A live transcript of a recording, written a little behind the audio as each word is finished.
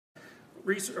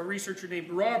a researcher named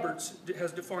Roberts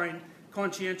has defined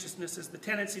conscientiousness as the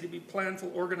tendency to be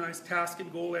planful, organized, task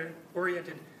and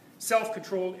goal-oriented,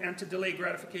 self-controlled, and to delay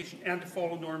gratification, and to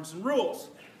follow norms and rules.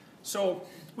 So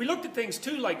we looked at things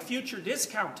too like future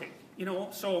discounting, you know,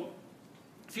 so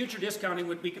future discounting,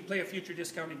 we could play a future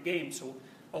discounting game, so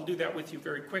I'll do that with you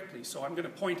very quickly. So I'm going to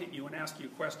point at you and ask you a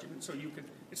question, and so you can,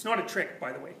 it's not a trick,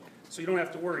 by the way, so you don't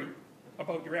have to worry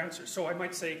about your answer. So I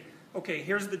might say, okay,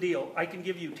 here's the deal. I can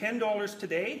give you $10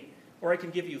 today, or I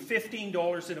can give you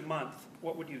 $15 in a month.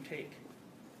 What would you take?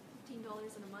 $15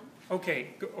 in a month.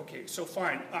 Okay, okay, so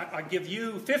fine. I give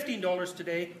you $15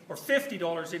 today, or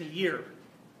 $50 in a year.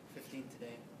 15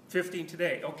 today. 15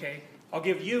 today, okay. I'll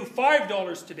give you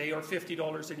 $5 today, or $50 in a year.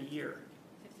 $50 in a year.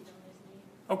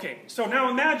 Okay, so now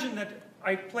imagine that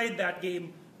I played that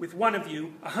game with one of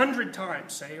you 100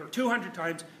 times, say, or 200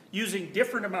 times, using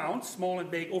different amounts, small and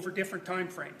big, over different time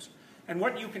frames. And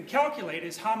what you can calculate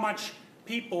is how much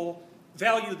people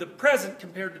value the present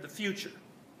compared to the future.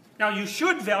 Now, you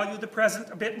should value the present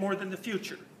a bit more than the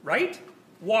future, right?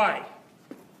 Why?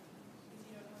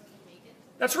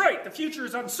 That's right, the future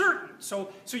is uncertain,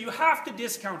 so you have to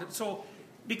discount it. So,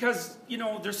 because, you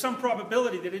know, there's some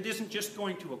probability that it isn't just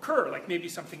going to occur, like maybe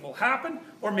something will happen,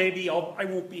 or maybe I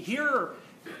won't be here,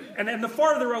 and then the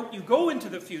farther out you go into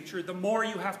the future, the more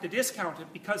you have to discount it,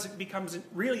 because it becomes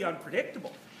really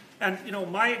unpredictable. And, you know,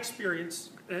 my experience,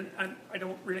 and I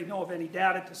don't really know of any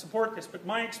data to support this, but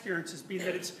my experience has been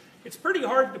that it's pretty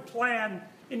hard to plan,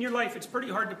 in your life, it's pretty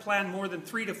hard to plan more than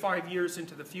 3 to 5 years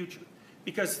into the future,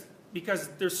 because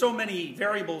there's so many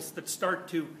variables that start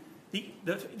to,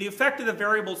 the effect of the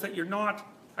variables that you're not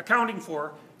accounting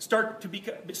for starts to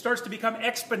become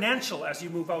exponential as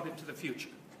you move out into the future.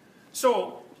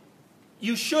 So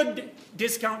you should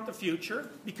discount the future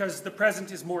because the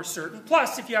present is more certain.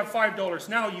 Plus, if you have $5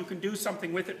 now, you can do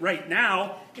something with it right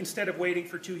now instead of waiting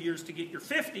for 2 years to get your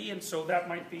 50, and so that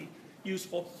might be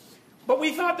useful. But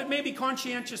we thought that maybe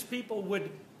conscientious people would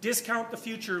discount the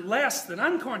future less than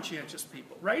unconscientious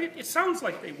people, right? It sounds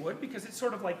like they would, because it's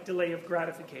sort of like delay of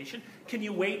gratification. Can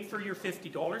you wait for your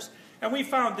 $50? And we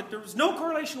found that there was no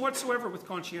correlation whatsoever with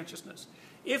conscientiousness.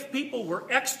 If people were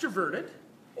extroverted,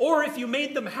 or if you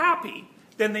made them happy,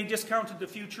 then they discounted the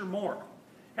future more.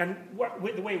 And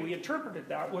the way we interpreted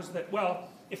that was that, well,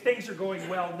 if things are going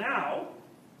well now,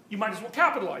 you might as well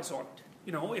capitalize on it.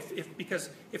 You know, because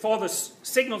if all the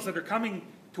signals that are coming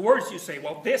towards you say,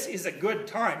 well, this is a good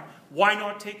time, why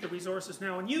not take the resources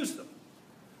now and use them?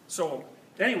 So,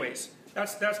 anyways,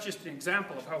 that's just an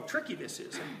example of how tricky this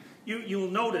is. And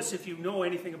you'll notice, if you know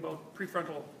anything about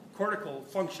prefrontal cortical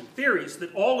function theories,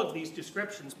 that all of these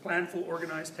descriptions, planful,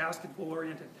 organized, task and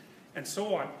goal-oriented, and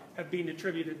so on, have been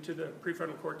attributed to the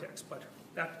prefrontal cortex. But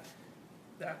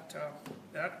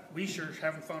we sure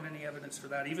haven't found any evidence for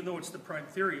that, even though it's the prime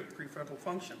theory of prefrontal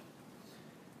function.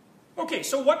 Okay,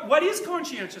 so what is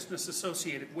conscientiousness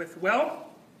associated with? Well,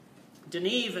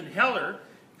 Deneve and Heller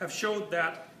have showed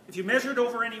that if you measure it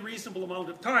over any reasonable amount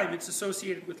of time, it's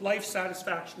associated with life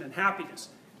satisfaction and happiness.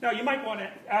 Now, you might want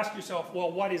to ask yourself,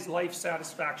 well, what is life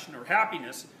satisfaction or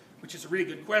happiness? Which is a really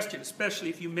good question, especially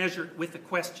if you measure it with a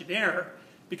questionnaire,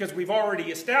 because we've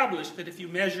already established that if you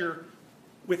measure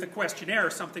with a questionnaire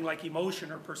something like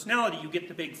emotion or personality, you get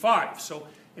the big five. So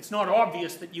it's not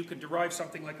obvious that you could derive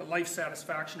something like a life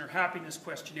satisfaction or happiness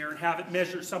questionnaire and have it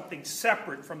measure something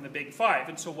separate from the big five.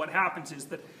 And so what happens is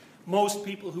that most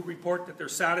people who report that they're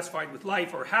satisfied with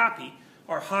life or happy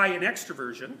are high in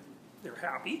extroversion, they're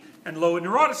happy, and low in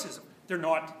neuroticism. They're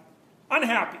not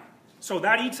unhappy. So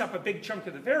that eats up a big chunk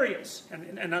of the variance,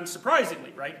 and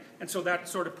unsurprisingly, right? And so that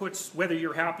sort of puts whether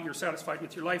you're happy or satisfied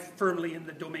with your life firmly in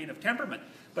the domain of temperament.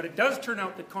 But it does turn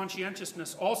out that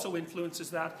conscientiousness also influences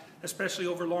that, especially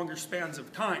over longer spans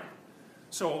of time.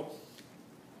 So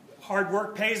hard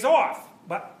work pays off,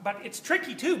 but it's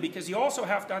tricky too, because you also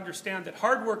have to understand that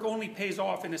hard work only pays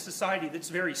off in a society that's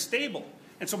very stable.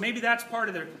 And so maybe that's part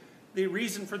of the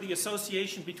reason for the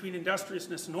association between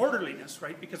industriousness and orderliness,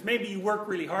 right? Because maybe you work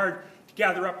really hard to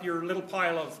gather up your little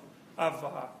pile of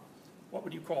what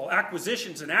would you call,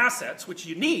 acquisitions and assets, which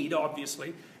you need,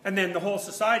 obviously, and then the whole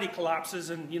society collapses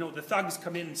and, you know, the thugs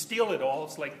come in and steal it all.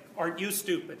 It's like, aren't you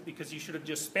stupid? Because you should have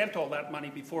just spent all that money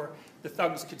before the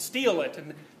thugs could steal it.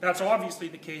 And that's obviously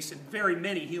the case in very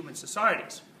many human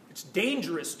societies. It's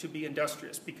dangerous to be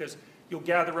industrious because you'll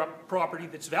gather up property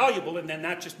that's valuable and then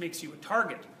that just makes you a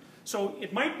target. So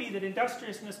it might be that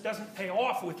industriousness doesn't pay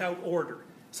off without order,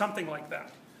 something like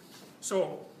that.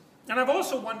 So, and I've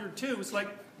also wondered too, it's like,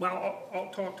 well,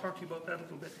 I'll talk to you about that a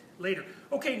little bit later.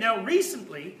 Okay, now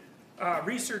recently,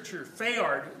 researcher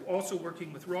Fayard, also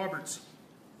working with Roberts,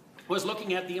 was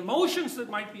looking at the emotions that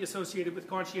might be associated with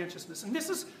conscientiousness. And this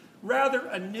is rather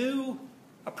a new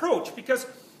approach, because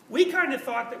we kind of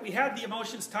thought that we had the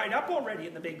emotions tied up already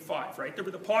in the big five, right? There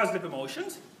were the positive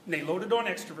emotions, and they loaded on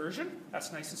extroversion.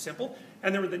 That's nice and simple.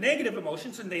 And there were the negative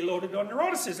emotions, and they loaded on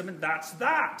neuroticism, and that's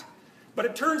that. But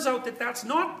it turns out that that's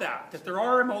not that, that there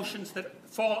are emotions that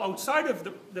fall outside of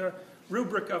the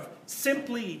rubric of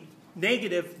simply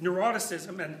negative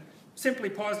neuroticism and simply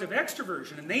positive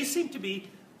extroversion. And they seem to be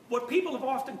what people have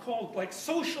often called like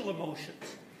social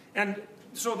emotions. And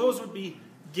so those would be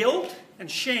guilt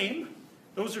and shame.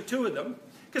 Those are two of them.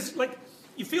 Because like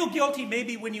you feel guilty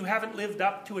maybe when you haven't lived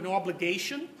up to an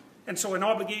obligation. And so an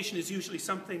obligation is usually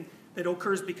something that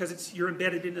occurs because you're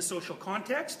embedded in a social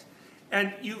context.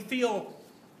 And you feel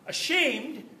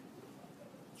ashamed.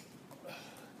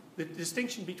 The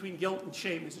distinction between guilt and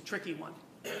shame is a tricky one.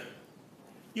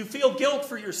 You feel guilt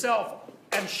for yourself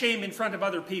and shame in front of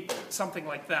other people, something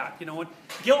like that. You know, and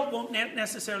guilt won't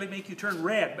necessarily make you turn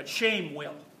red, but shame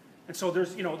will. And so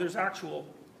there's actual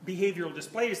behavioral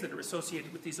displays that are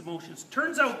associated with these emotions.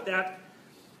 Turns out that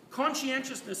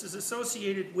conscientiousness is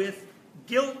associated with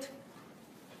guilt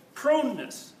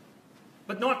proneness,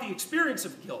 but not the experience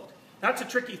of guilt. That's a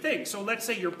tricky thing. So let's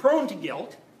say you're prone to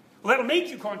guilt. Well, that'll make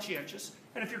you conscientious.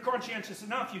 And if you're conscientious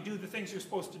enough, you do the things you're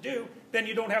supposed to do, then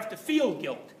you don't have to feel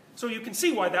guilt. So you can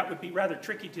see why that would be rather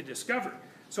tricky to discover.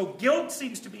 So guilt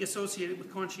seems to be associated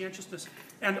with conscientiousness.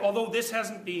 And although this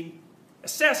hasn't been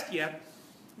assessed yet,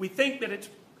 we think that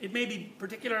it may be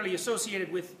particularly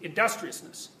associated with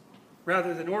industriousness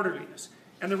rather than orderliness.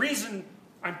 And the reason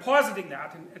I'm positing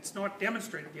that, and it's not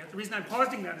demonstrated yet, the reason I'm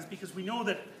positing that is because we know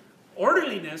that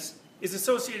orderliness is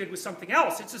associated with something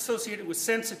else. It's associated with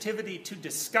sensitivity to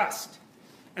disgust.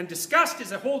 And disgust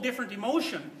is a whole different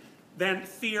emotion than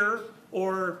fear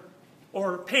or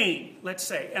pain, let's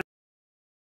say.